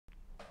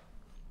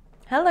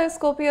Hello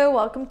Scorpio,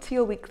 welcome to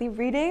your weekly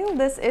reading.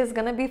 This is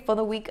going to be for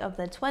the week of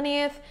the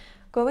 20th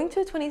going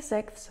to the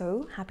 26th,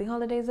 so happy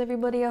holidays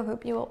everybody. I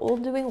hope you are all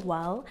doing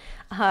well.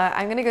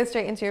 I'm going to go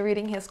straight into your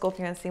reading here,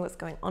 Scorpio, and see what's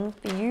going on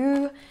for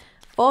you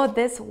for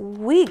this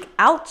week.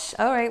 Ouch!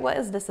 Alright, what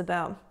is this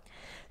about?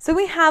 So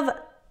we have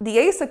the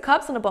Ace of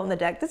Cups on the bottom of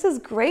the deck. This is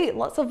great,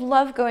 lots of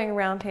love going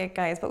around here,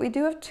 guys, but we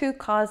do have two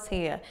cards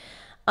here.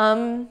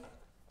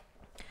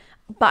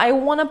 But I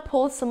want to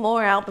pull some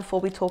more out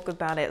before we talk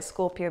about it,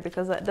 Scorpio,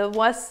 because the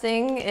worst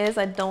thing is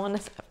I don't want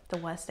to say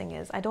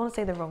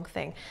the wrong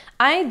thing.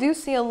 I do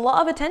see a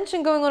lot of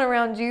attention going on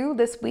around you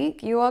this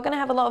week. You are going to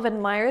have a lot of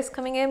admirers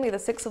coming in. We have the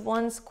Six of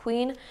Wands,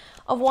 Queen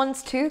of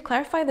Wands too.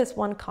 Clarify this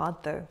one card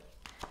though,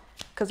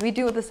 because we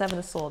do with the Seven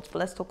of Swords, but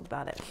let's talk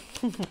about it.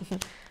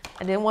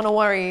 I didn't want to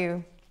worry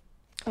you.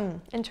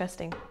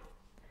 Interesting.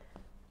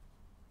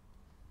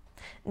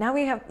 Now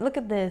we have, look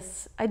at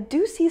this. I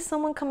do see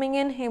someone coming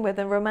in here with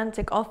a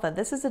romantic offer.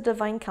 This is a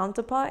divine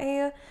counterpart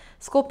here,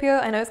 Scorpio.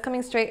 I know it's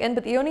coming straight in,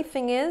 but the only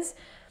thing is,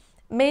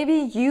 maybe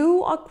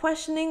you are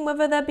questioning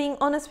whether they're being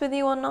honest with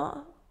you or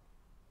not.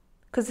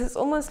 Because it's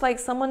almost like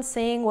someone's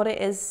saying what it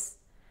is.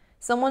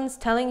 Someone's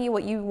telling you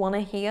what you want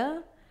to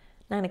hear.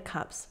 Nine of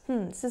Cups.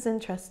 This is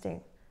interesting.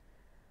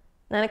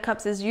 Nine of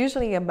Cups is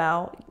usually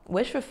about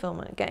wish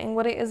fulfillment, getting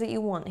what it is that you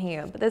want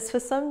here. But there's for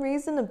some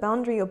reason a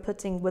boundary you're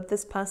putting with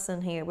this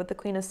person here, with the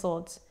Queen of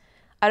Swords.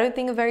 I don't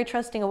think you're very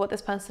trusting of what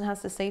this person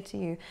has to say to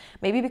you.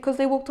 Maybe because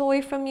they walked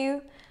away from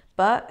you,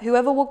 but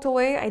whoever walked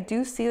away, I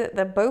do see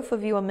that both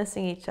of you are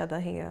missing each other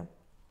here.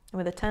 And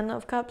with the Ten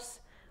of Cups,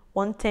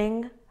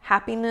 wanting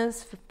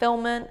happiness,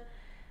 fulfillment,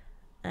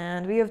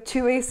 and we have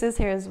two aces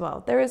here as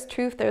well. There is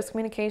truth, there's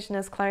communication,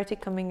 there's clarity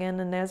coming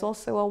in, and there's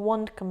also a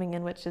wand coming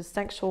in, which is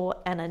sexual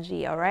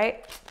energy, all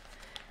right?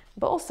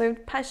 But also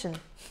passion.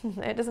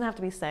 It doesn't have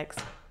to be sex,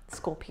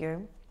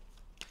 Scorpio.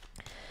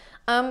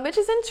 Which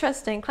is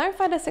interesting.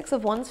 Clarify the Six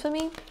of Wands for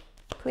me,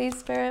 please,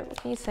 Spirit.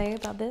 What can you say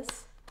about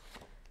this?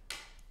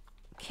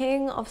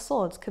 King of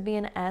Swords could be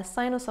an air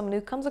sign or someone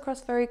who comes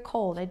across very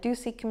cold. I do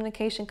see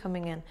communication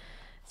coming in,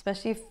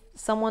 especially if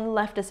someone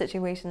left a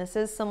situation. This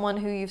is someone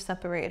who you've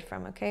separated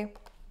from, okay?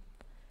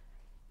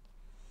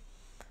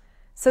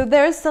 So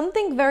there's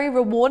something very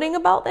rewarding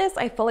about this.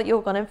 I feel like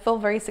you're going to feel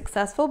very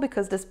successful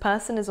because this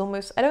person is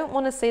almost, I don't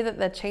want to say that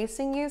they're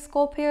chasing you,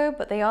 Scorpio,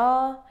 but they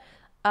are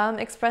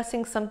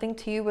expressing something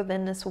to you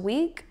within this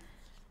week.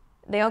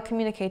 They are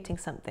communicating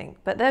something,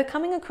 but they're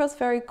coming across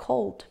very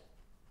cold.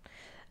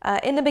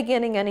 In the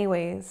beginning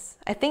anyways.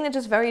 I think they're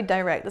just very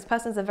direct. This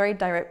person's a very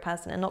direct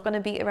person and not going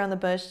to beat around the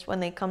bush when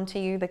they come to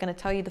you. They're going to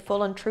tell you the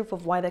full-on truth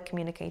of why they're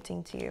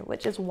communicating to you,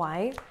 which is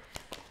why,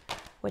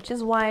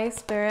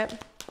 Spirit,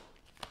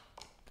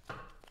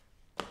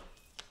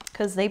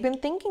 because they've been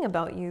thinking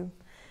about you.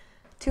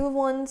 Two of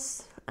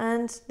Wands,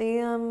 and they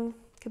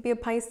could be a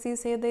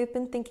Pisces here. They've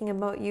been thinking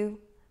about you.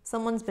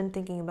 Someone's been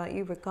thinking about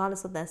you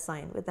regardless of their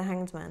sign with the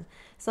Hanged Man.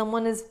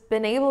 Someone has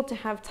been able to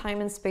have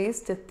time and space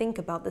to think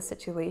about the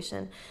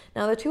situation.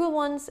 Now the Two of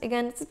Wands,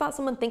 again, it's about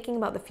someone thinking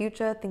about the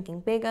future,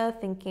 thinking bigger,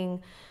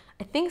 thinking,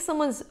 I think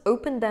someone's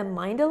opened their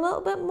mind a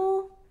little bit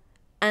more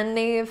and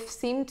they've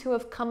seemed to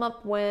have come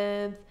up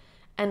with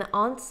an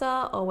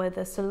answer or with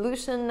a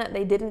solution that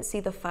they didn't see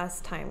the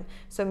first time.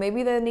 So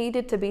maybe there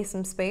needed to be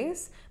some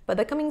space, but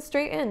they're coming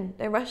straight in.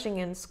 They're rushing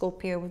in,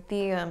 Scorpio, with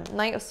the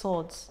Knight of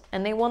Swords,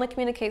 and they want to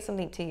communicate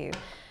something to you.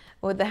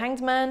 With the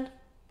Hanged Man,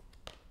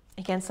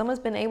 again, someone's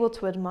been able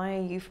to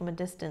admire you from a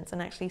distance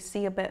and actually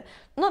see a bit,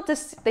 not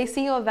just, they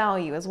see your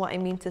value is what I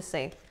mean to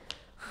say.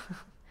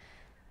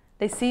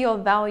 They see your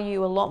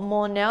value a lot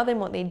more now than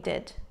what they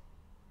did.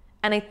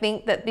 And I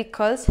think that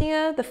because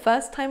here, the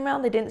first time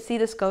around, they didn't see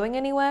this going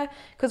anywhere.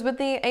 Because with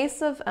the Ace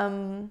of,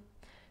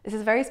 this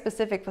is very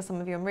specific for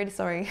some of you. I'm really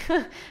sorry.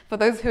 For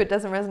those who it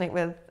doesn't resonate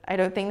with, I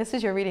don't think this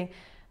is your reading.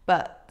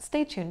 But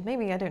stay tuned.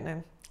 Maybe, I don't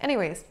know.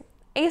 Anyways,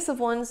 Ace of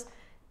Wands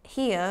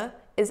here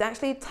is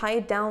actually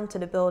tied down to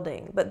the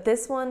building. But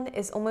this one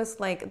is almost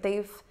like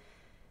they've,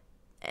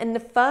 in the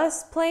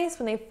first place,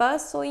 when they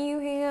first saw you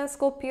here,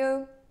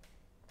 Scorpio,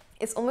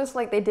 it's almost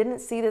like they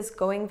didn't see this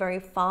going very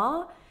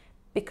far,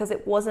 because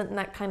it wasn't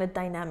that kind of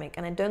dynamic.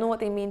 And I don't know what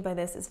they mean by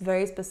this. It's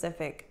very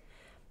specific.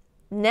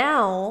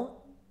 Now,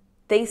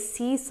 they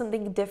see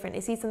something different.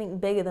 They see something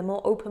bigger. They're more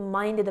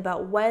open-minded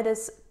about where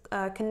this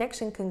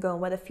connection can go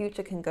and where the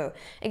future can go.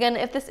 Again,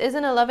 if this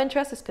isn't a love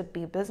interest, this could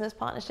be a business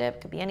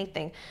partnership, could be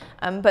anything.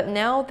 But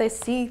now they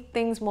see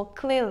things more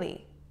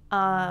clearly.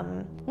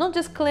 Not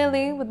just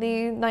clearly with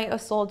the Knight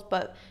of Swords,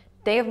 but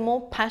they have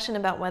more passion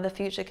about where the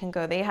future can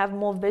go. They have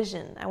more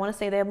vision. I want to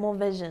say they have more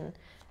vision.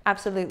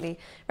 Absolutely.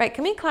 Right,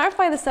 can we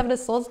clarify the Seven of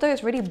Swords though?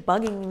 It's really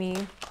bugging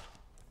me.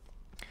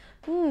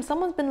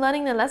 Someone's been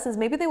learning their lessons.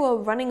 Maybe they were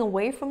running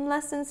away from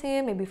lessons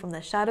here, maybe from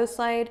their shadow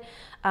side.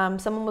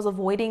 Someone was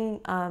avoiding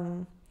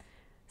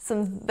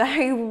some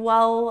very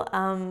well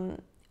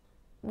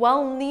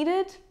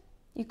needed,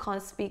 you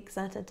can't speak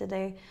Zeta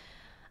today.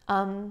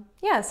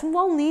 Yeah, some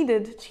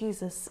well-needed,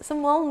 Jesus,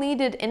 some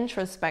well-needed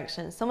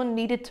introspection. Someone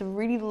needed to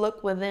really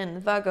look within,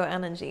 Virgo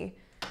energy,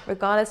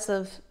 regardless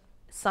of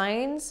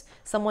signs,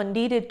 someone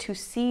needed to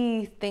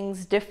see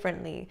things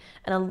differently.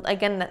 And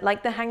again,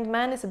 like the Hanged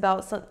Man, is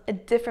about a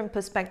different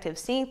perspective,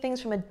 seeing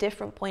things from a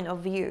different point of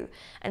view.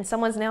 And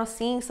someone's now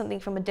seeing something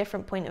from a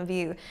different point of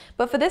view.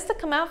 But for this to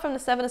come out from the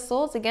Seven of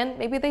Swords, again,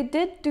 maybe they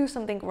did do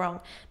something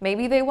wrong.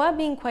 Maybe they were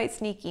being quite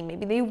sneaky.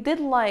 Maybe they did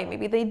lie.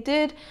 Maybe they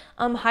did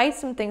hide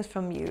some things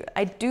from you.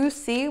 I do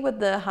see with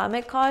the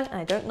Hermit card, and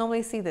I don't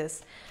normally see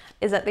this,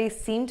 is that they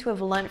seem to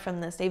have learned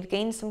from this. They've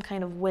gained some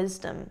kind of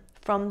wisdom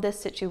from this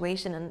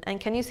situation. And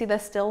can you see they're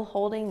still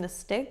holding the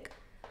stick?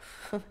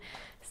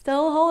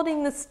 Still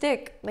holding the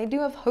stick. They do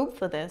have hope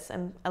for this,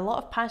 and a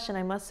lot of passion,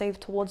 I must say,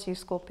 towards you,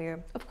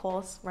 Scorpio. Of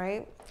course,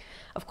 right?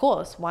 Of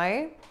course. Why?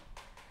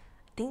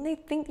 I think they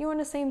think you're on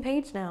the same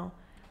page now.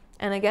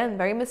 And again,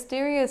 very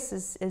mysterious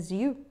is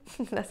you.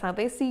 That's how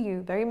they see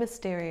you. Very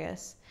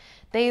mysterious.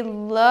 They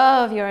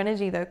love your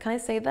energy, though. Can I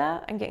say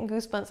that? I'm getting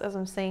goosebumps as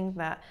I'm saying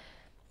that.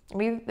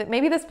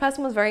 Maybe this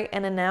person was very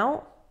in and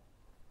out.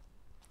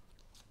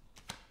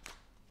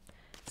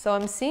 So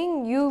I'm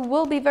seeing you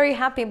will be very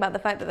happy about the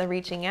fact that they're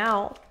reaching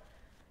out.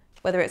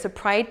 Whether it's a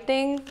pride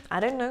thing, I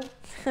don't know.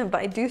 But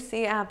I do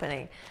see it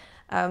happening.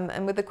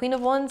 And with the Queen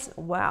of Wands,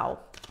 wow.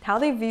 How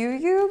they view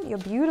you, you're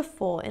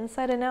beautiful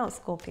inside and out,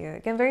 Scorpio.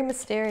 Again, very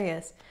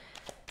mysterious.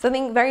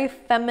 Something very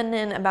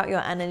feminine about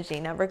your energy.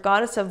 Now,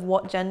 regardless of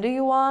what gender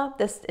you are,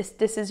 this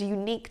is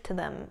unique to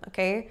them,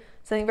 okay?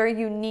 Something very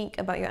unique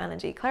about your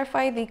energy.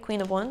 Clarify the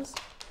Queen of Wands.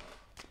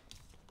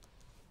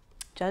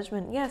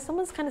 Judgment. Yeah,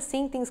 someone's kind of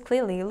seeing things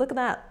clearly. Look at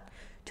that.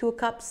 Two of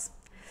Cups.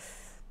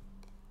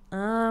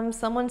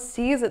 Someone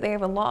sees that they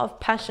have a lot of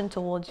passion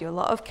towards you, a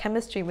lot of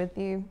chemistry with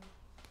you.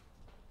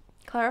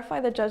 Clarify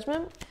the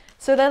Judgment.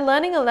 So they're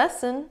learning a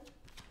lesson.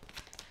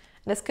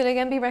 This could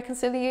again be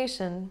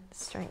reconciliation,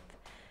 strength.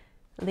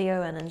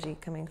 Leo energy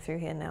coming through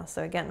here now.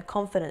 So again,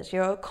 confidence.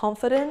 Your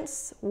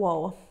confidence,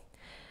 whoa,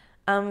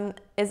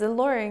 is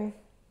alluring.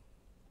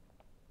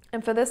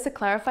 And for this to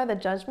clarify the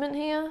Judgment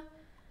here,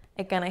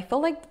 again, I feel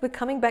like we're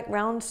coming back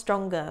round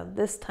stronger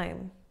this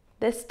time.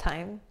 This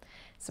time.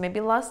 So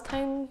maybe last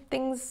time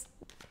things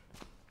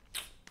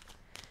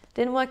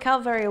didn't work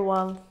out very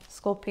well,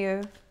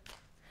 Scorpio.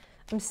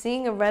 I'm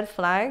seeing a red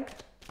flag.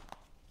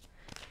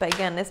 But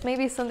again, this may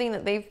be something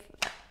that they've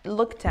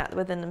looked at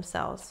within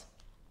themselves.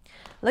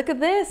 Look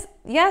at this.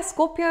 Yeah,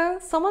 Scorpio,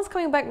 someone's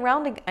coming back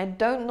round again. I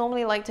don't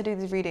normally like to do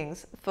these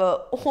readings. For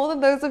all of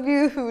those of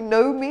you who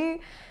know me,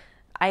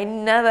 I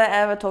never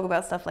ever talk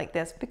about stuff like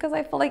this because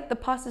I feel like the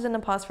past is in the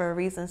past for a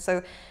reason.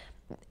 So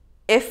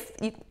if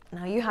you,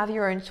 now you have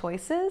your own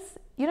choices,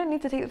 you don't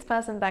need to take this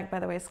person back, by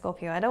the way,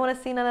 Scorpio. I don't want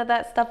to see none of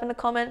that stuff in the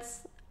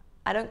comments.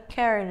 I don't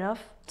care enough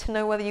to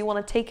know whether you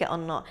want to take it or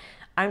not.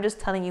 I'm just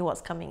telling you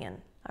what's coming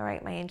in. All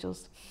right, my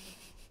angels.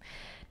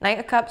 Knight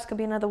of Cups could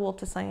be another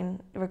water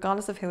sign,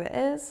 regardless of who it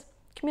is.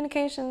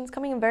 Communications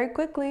coming in very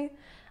quickly.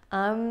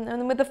 And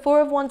then with the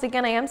Four of Wands,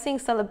 again, I am seeing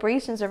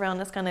celebrations around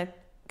this kind of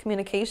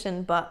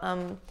communication, but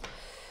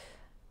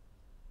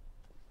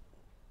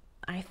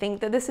I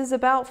think that this is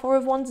about, Four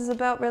of Wands is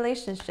about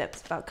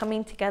relationships, about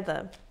coming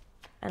together.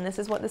 And this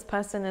is what this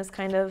person is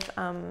kind of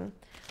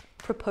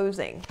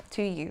proposing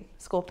to you,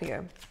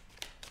 Scorpio.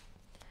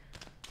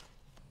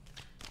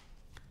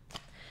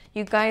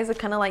 You guys are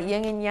kind of like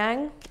yin and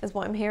yang, is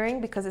what I'm hearing,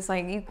 because it's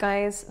like you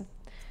guys,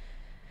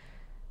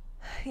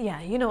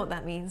 yeah, you know what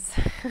that means.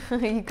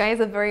 You guys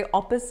are very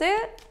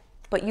opposite,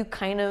 but you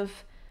kind of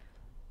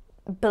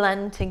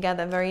blend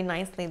together very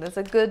nicely. There's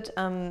a good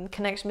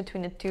connection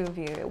between the two of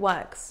you. It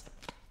works.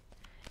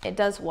 It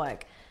does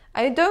work.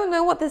 I don't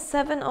know what the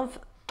Seven of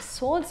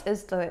Swords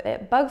is, though.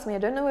 It bugs me. I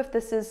don't know if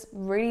this is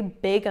really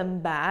big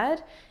and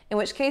bad, in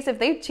which case, if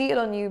they've cheated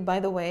on you, by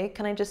the way,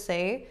 can I just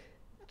say,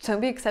 don't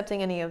be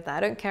accepting any of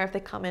that. I don't care if they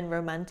come in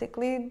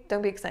romantically.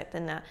 Don't be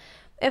accepting that.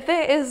 If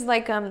it is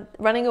like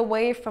running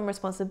away from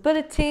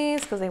responsibilities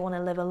because they want to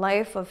live a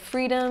life of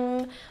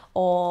freedom,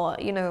 or,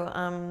 you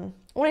know,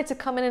 wanted to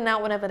come in and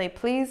out whenever they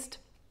pleased.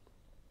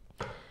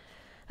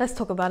 Let's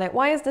talk about it.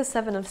 Why is the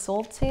Seven of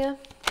Swords here?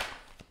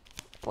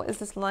 What is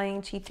this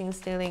lying, cheating,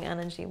 stealing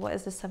energy? What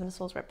is the Seven of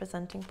Swords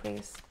representing,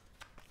 please?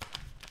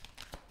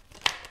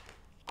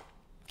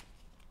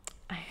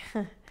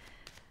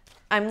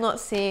 I'm not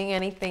seeing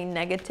anything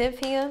negative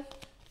here.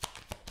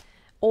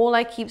 All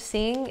I keep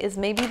seeing is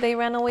maybe they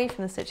ran away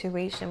from the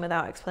situation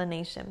without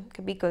explanation.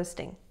 Could be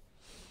ghosting.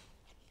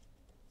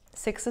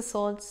 Six of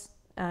Swords,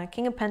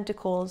 King of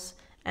Pentacles,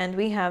 and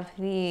we have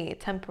the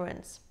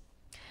Temperance,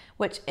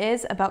 which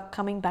is about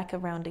coming back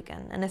around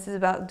again. And this is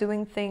about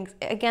doing things.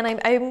 Again,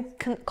 I'm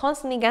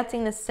constantly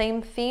getting the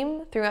same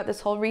theme throughout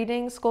this whole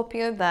reading,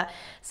 Scorpio, that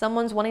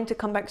someone's wanting to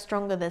come back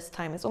stronger this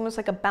time. It's almost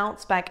like a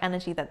bounce back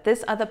energy that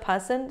this other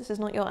person, this is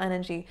not your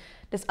energy,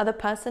 this other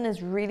person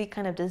is really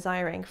kind of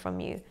desiring from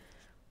you.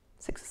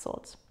 Six of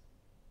Swords.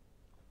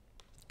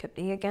 Could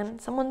be, again,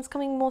 someone's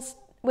coming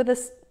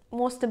with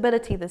more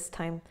stability this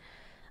time.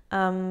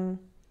 And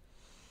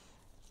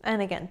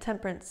again,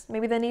 Temperance.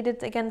 Maybe they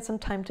needed, again, some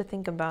time to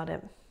think about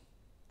it.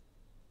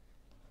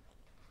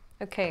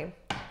 Okay.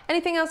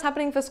 Anything else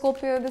happening for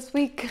Scorpio this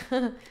week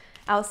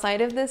outside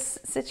of this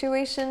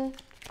situation?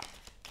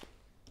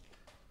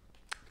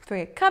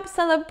 Three of Cups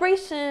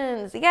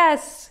celebrations.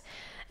 Yes.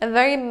 A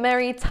very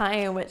merry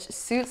time, which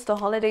suits the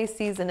holiday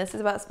season. This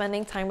is about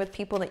spending time with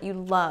people that you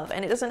love.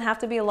 And it doesn't have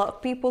to be a lot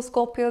of people,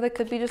 Scorpio. There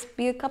could be just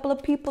be a couple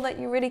of people that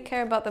you really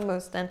care about the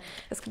most. And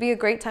this could be a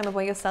great time of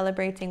where you're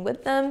celebrating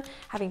with them,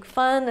 having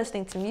fun,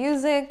 listening to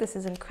music. This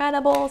is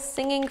incredible.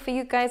 Singing for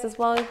you guys as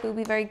well will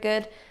be very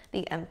good.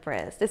 The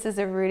Empress. This is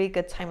a really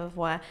good time of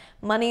where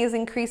money is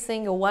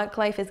increasing, your work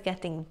life is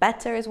getting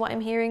better is what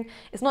I'm hearing.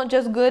 It's not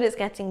just good, it's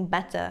getting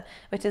better,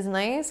 which is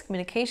nice.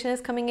 Communication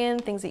is coming in,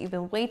 things that you've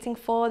been waiting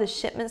for, the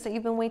shipments that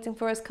you've been waiting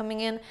for is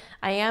coming in.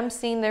 I am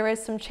seeing there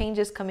is some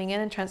changes coming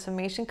in and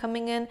transformation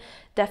coming in.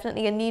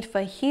 Definitely a need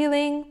for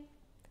healing.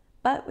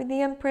 But with the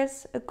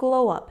Empress, a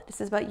glow up.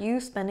 This is about you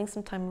spending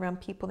some time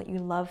around people that you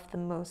love the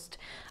most,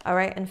 all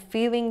right? And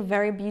feeling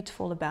very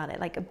beautiful about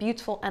it. Like a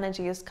beautiful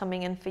energy is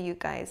coming in for you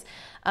guys.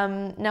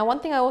 Now,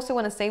 one thing I also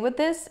want to say with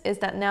this is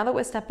that now that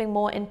we're stepping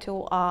more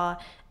into our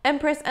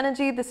Empress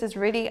energy, this is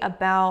really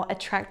about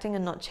attracting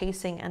and not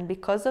chasing. And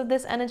because of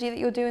this energy that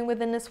you're doing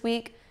within this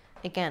week,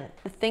 again,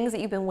 the things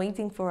that you've been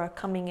waiting for are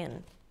coming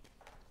in.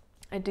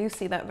 I do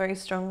see that very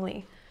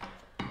strongly.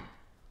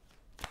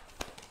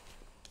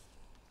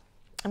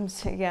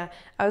 Yeah,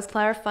 I was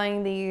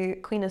clarifying the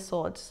Queen of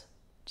Swords,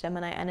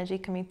 Gemini energy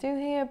coming through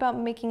here about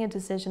making a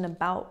decision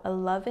about a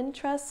love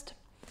interest,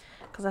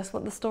 because that's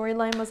what the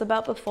storyline was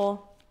about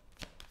before.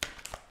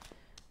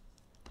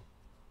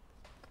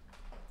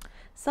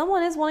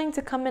 Someone is wanting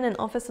to come in and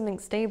offer something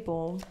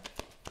stable.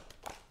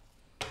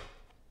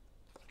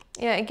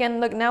 Yeah,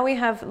 again, look, now we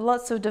have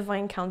lots of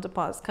divine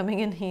counterparts coming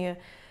in here.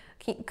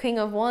 King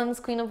of Wands,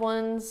 Queen of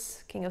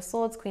Wands, King of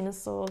Swords, Queen of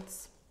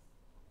Swords.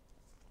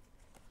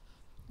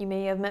 You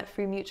may have met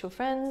through mutual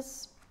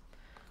friends,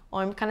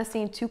 or I'm kind of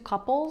seeing two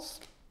couples.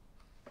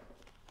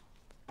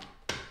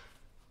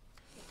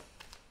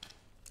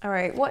 All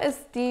right, what is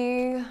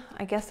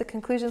I guess the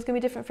conclusion is going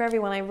to be different for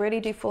everyone. I really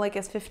do feel like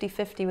it's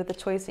 50-50 with the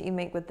choice that you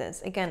make with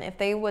this. Again, if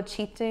they were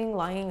cheating,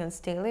 lying, and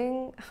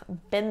stealing,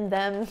 bin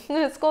them.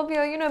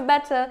 Scorpio, you know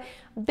better,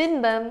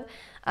 bin them.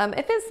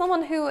 If it's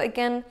someone who,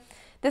 again,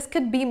 this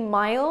could be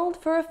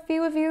mild for a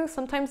few of you.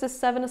 Sometimes the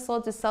Seven of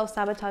Swords is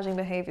self-sabotaging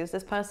behaviors.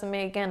 This person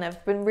may, again,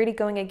 have been really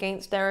going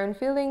against their own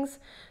feelings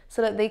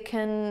so that they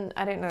can,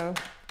 I don't know,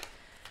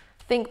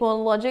 think more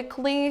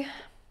logically,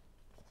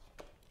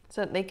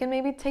 so that they can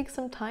maybe take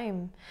some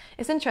time.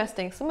 It's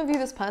interesting. Some of you,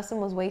 this person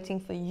was waiting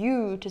for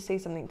you to say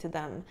something to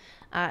them.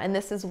 And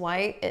this is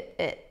why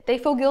they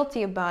feel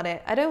guilty about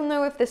it. I don't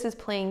know if this is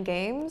playing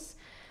games,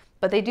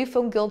 but they do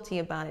feel guilty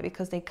about it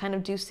because they kind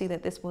of do see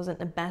that this wasn't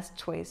the best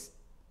choice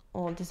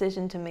or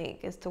decision to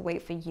make, is to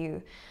wait for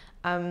you.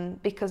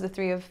 Because the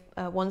Three of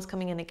Wands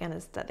coming in again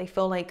is that they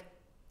feel like,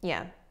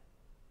 yeah.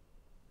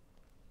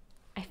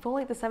 I feel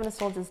like the Seven of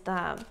Swords is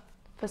that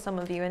for some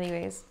of you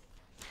anyways.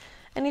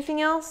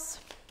 Anything else?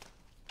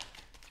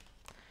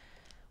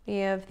 We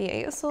have the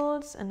Eight of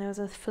Swords and there's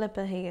a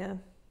flipper here.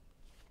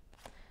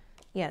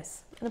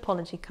 Yes, an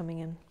apology coming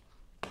in.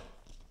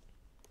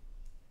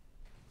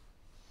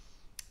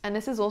 And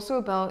this is also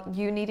about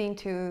you needing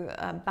to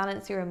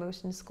balance your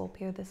emotions,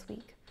 Scorpio, this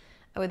week.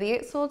 With the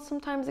Eight of Swords,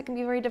 sometimes it can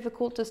be very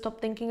difficult to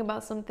stop thinking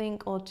about something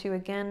or to,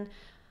 again,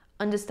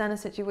 understand a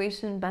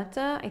situation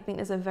better. I think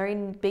there's a very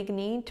big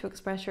need to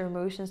express your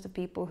emotions to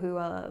people who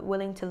are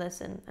willing to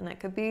listen. And that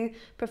could be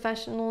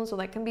professionals or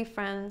that can be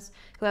friends,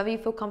 whoever you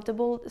feel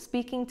comfortable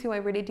speaking to. I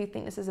really do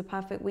think this is a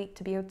perfect week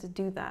to be able to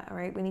do that, all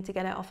right? We need to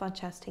get it off our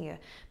chest here.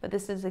 But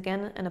this is,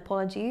 again, an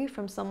apology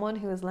from someone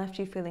who has left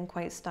you feeling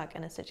quite stuck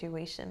in a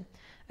situation,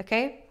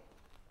 okay?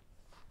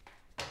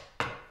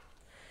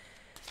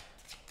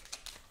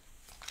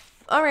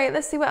 All right,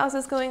 let's see what else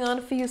is going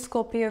on for you,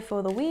 Scorpio,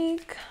 for the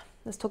week.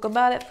 Let's talk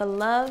about it for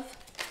love.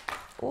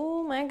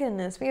 Oh my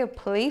goodness, we have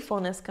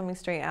playfulness coming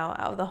straight out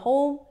of the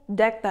whole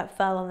deck that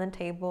fell on the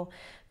table.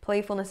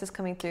 Playfulness is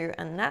coming through,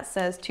 and that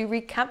says to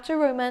recapture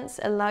romance,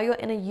 allow your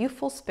inner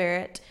youthful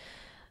spirit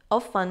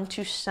of fun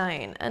to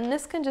shine. And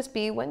this can just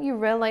be when you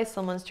realize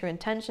someone's true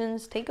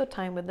intentions, take your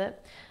time with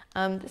it.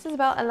 This is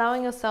about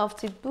allowing yourself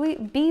to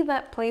be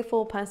that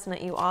playful person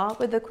that you are.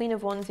 With the Queen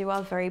of Wands, you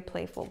are very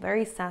playful,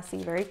 very sassy,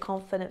 very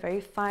confident,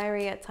 very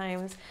fiery at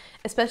times,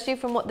 especially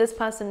from what this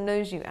person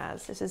knows you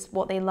as. This is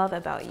what they love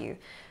about you.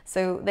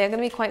 So they're going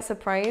to be quite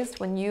surprised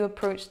when you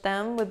approach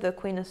them with the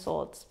Queen of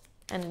Swords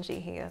energy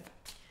here,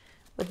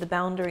 with the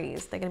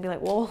boundaries. They're going to be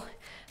like, whoa,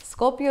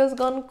 Scorpio's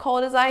gone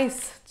cold as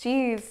ice.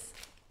 Jeez.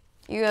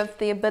 You have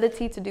the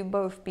ability to do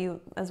both, be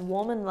as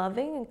warm and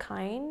loving and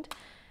kind.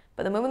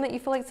 But the moment that you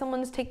feel like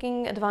someone's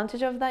taking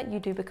advantage of that, you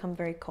do become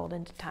very cold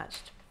and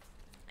detached.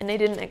 And they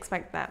didn't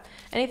expect that.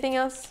 Anything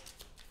else?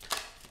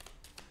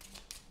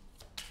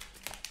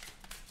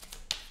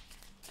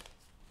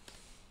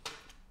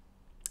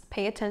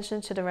 Pay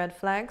attention to the red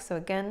flags. So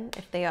again,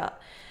 if they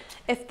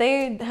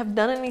have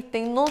done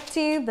anything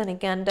naughty, then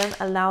again, don't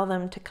allow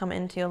them to come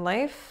into your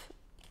life.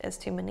 There's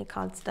too many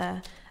cards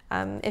there.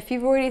 If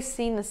you've already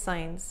seen the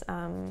signs,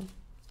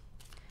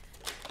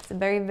 a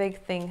very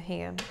big thing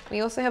here.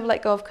 We also have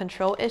let go of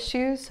control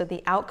issues, so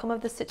the outcome of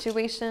the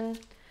situation.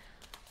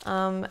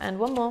 And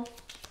one more.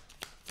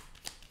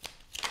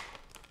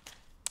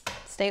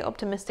 Stay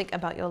optimistic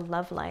about your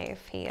love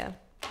life here.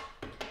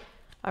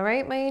 All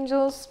right, my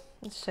angels,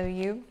 let's show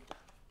you.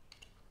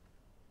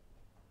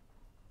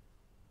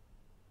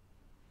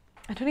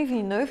 I don't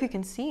even know if you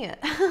can see it.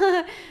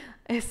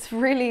 It's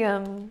really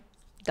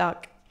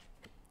dark.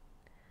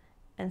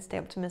 And stay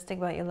optimistic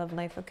about your love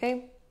life,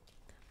 okay?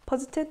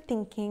 Positive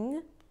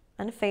thinking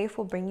and faith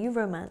will bring you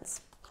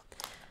romance.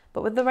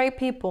 But with the right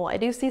people. I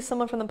do see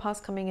someone from the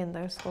past coming in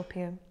though,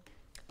 Scorpio.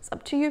 It's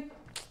up to you.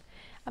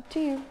 Up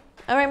to you.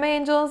 All right, my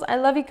angels, I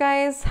love you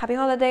guys. Happy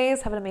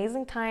holidays. Have an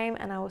amazing time.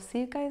 And I will see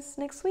you guys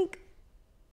next week.